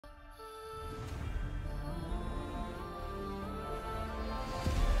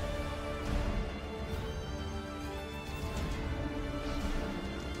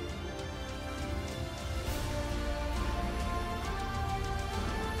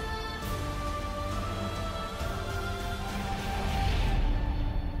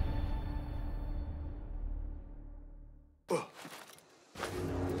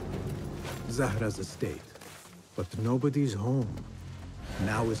Zahra's estate, but nobody's home.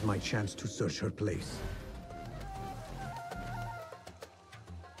 Now is my chance to search her place.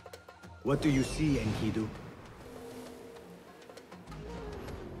 What do you see, Enkidu?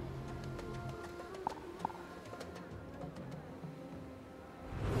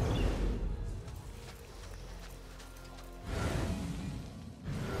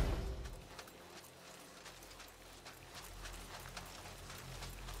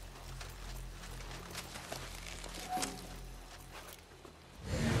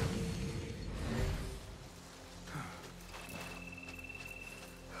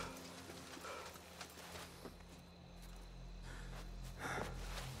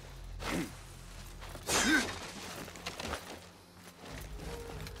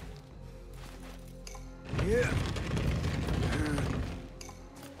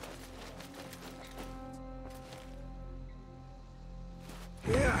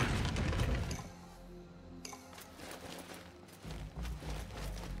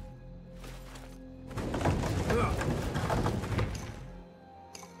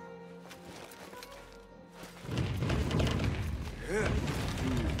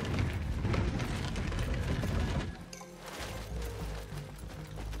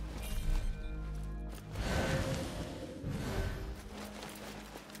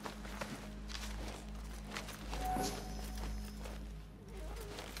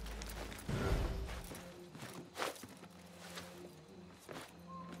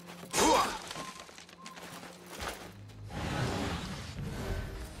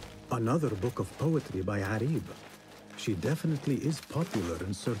 Another book of poetry by Arib. She definitely is popular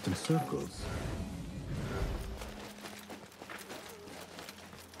in certain circles.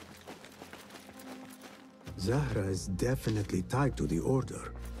 Zahra is definitely tied to the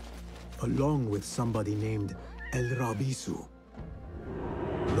Order, along with somebody named El Rabisu.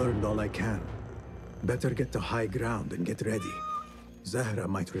 Learned all I can. Better get to high ground and get ready. Zahra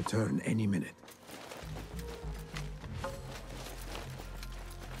might return any minute.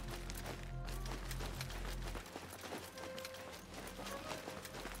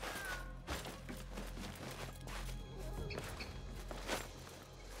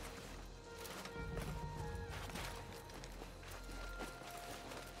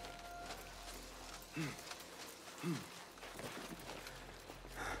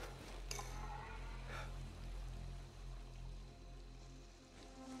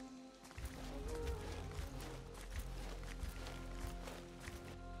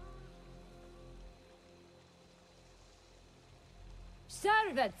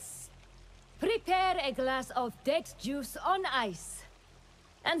 Servants, prepare a glass of date juice on ice,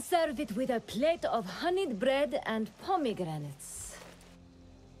 and serve it with a plate of honeyed bread and pomegranates.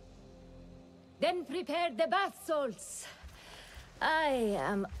 Then prepare the bath salts. I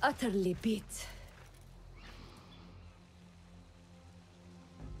am utterly beat.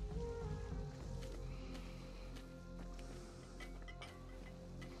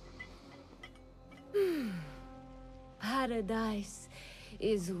 Paradise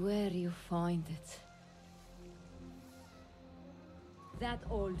is where you find it. That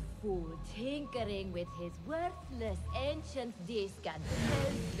old fool tinkering with his worthless ancient disc and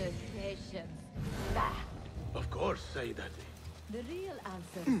helpless patience. Bah! Of course, Sayyidati. The real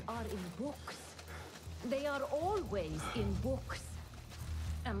answers are in books. They are always in books.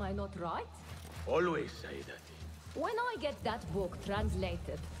 Am I not right? Always, Sayyidati. When I get that book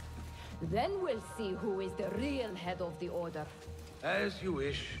translated, then we'll see who is the real head of the Order. As you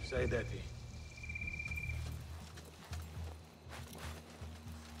wish, Sayyidati.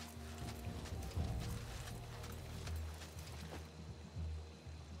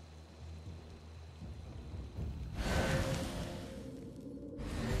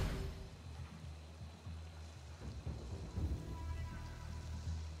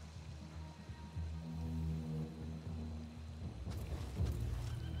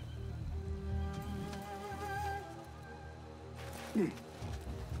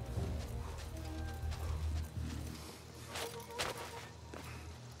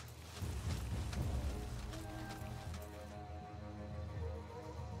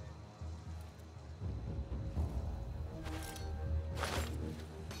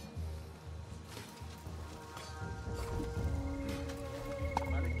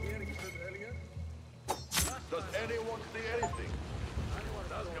 Does anyone see anything? Anyone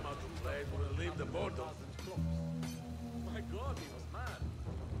does come out to play, will leave the portal. My God, he was mad.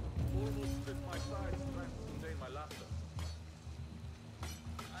 Almost split my sides trying to contain my laughter.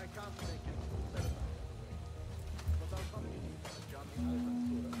 I can't make it better now. But I'll come in a jamming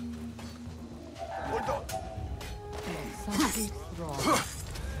Hold on! Something's wrong.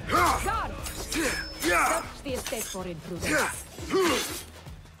 God! mistake for imprudence.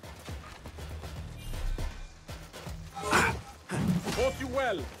 Fought you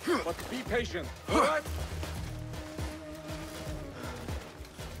well, but be patient, all right?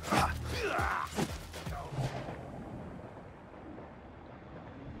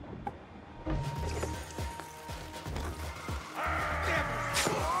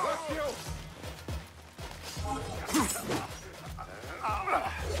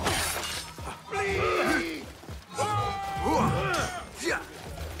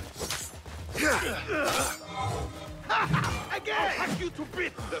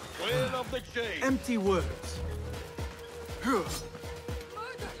 Empty words.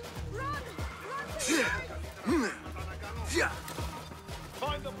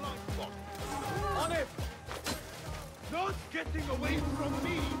 Find the blind spot. On it! Not getting away from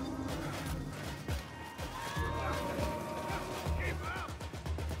me! Keep up!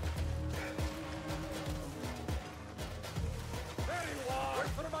 There you are! Wait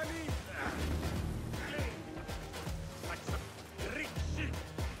for my lead! Like some Greek shit!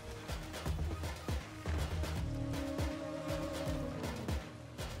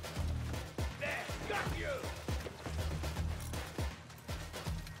 There! Got you!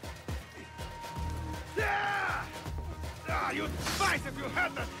 Yeah! Ah, you'd fight if you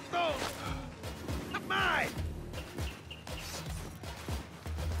had the stone! Not mine!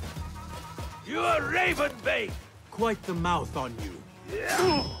 You're Raven bait! Quite the mouth on you.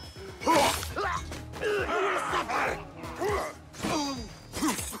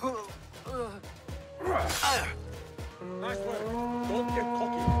 Nice work. Don't get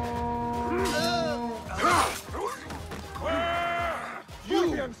cocky.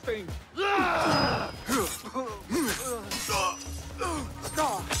 Julian Sting!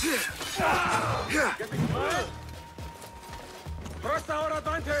 Getting tired? Press our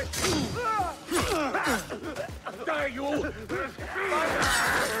advantage! Die, you!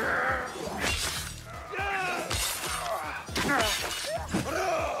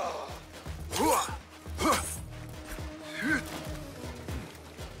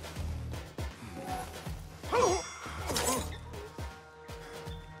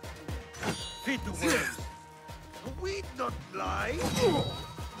 Feed the worms. We not lie.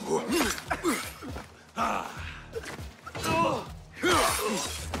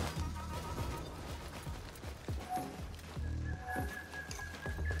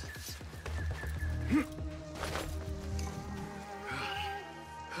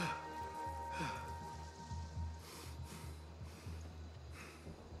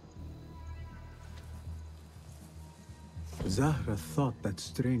 Zahra thought that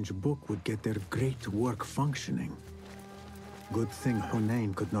strange book would get their great work functioning. Good thing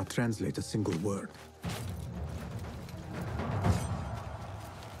Hunain could not translate a single word.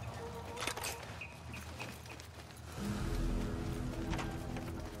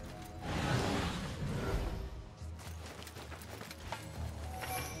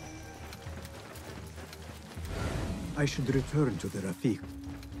 I should return to the Rafiq.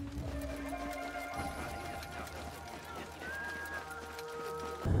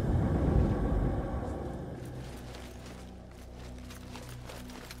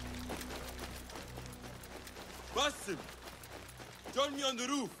 Basim! Join me on the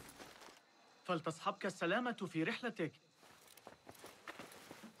roof! فلتصحبك السلامة في رحلتك.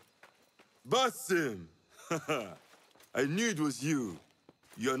 Basim! I knew it was you.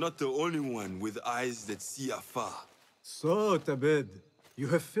 You're not the only one with eyes that see afar. So, Tabid, you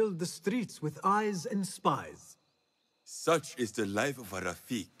have filled the streets with eyes and spies. Such is the life of a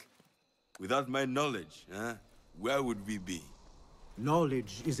Rafiq. Without my knowledge, where would we be?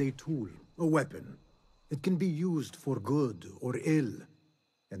 Knowledge is a tool, a weapon. It can be used for good or ill,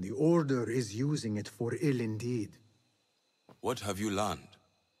 and the Order is using it for ill indeed. What have you learned?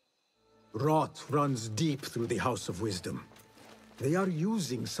 Rot runs deep through the House of Wisdom. They are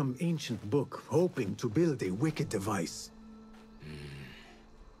using some ancient book, hoping to build a wicked device.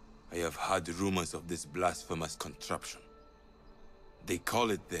 I have heard rumors of this blasphemous contraption. They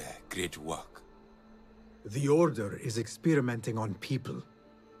call it their great work. The Order is experimenting on people,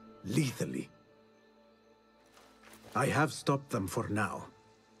 lethally. I have stopped them for now,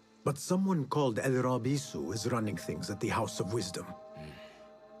 but someone called El Rabisu is running things at the House of Wisdom.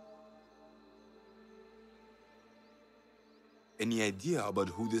 Any idea about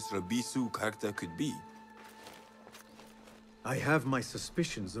who this Rabisu character could be? I have my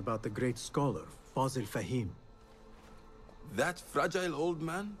suspicions about the great scholar, Fazil Fahim. That fragile old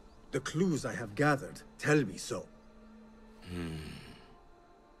man? The clues I have gathered tell me so.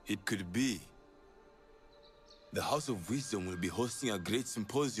 It could be. The House of Wisdom will be hosting a great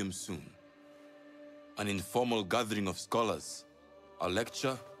symposium soon. An informal gathering of scholars. A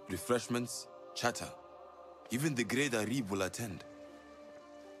lecture, refreshments, chatter. Even the great Arib will attend.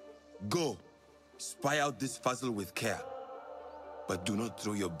 Go, spy out this puzzle with care. But do not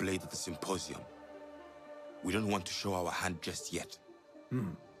throw your blade at the symposium. We don't want to show our hand just yet.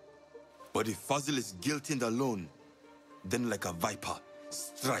 But if Fazil is guilty and alone, then like a viper,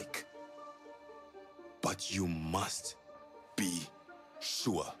 strike. But you must be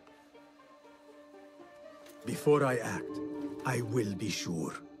sure. Before I act, I will be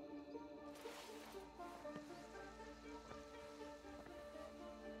sure.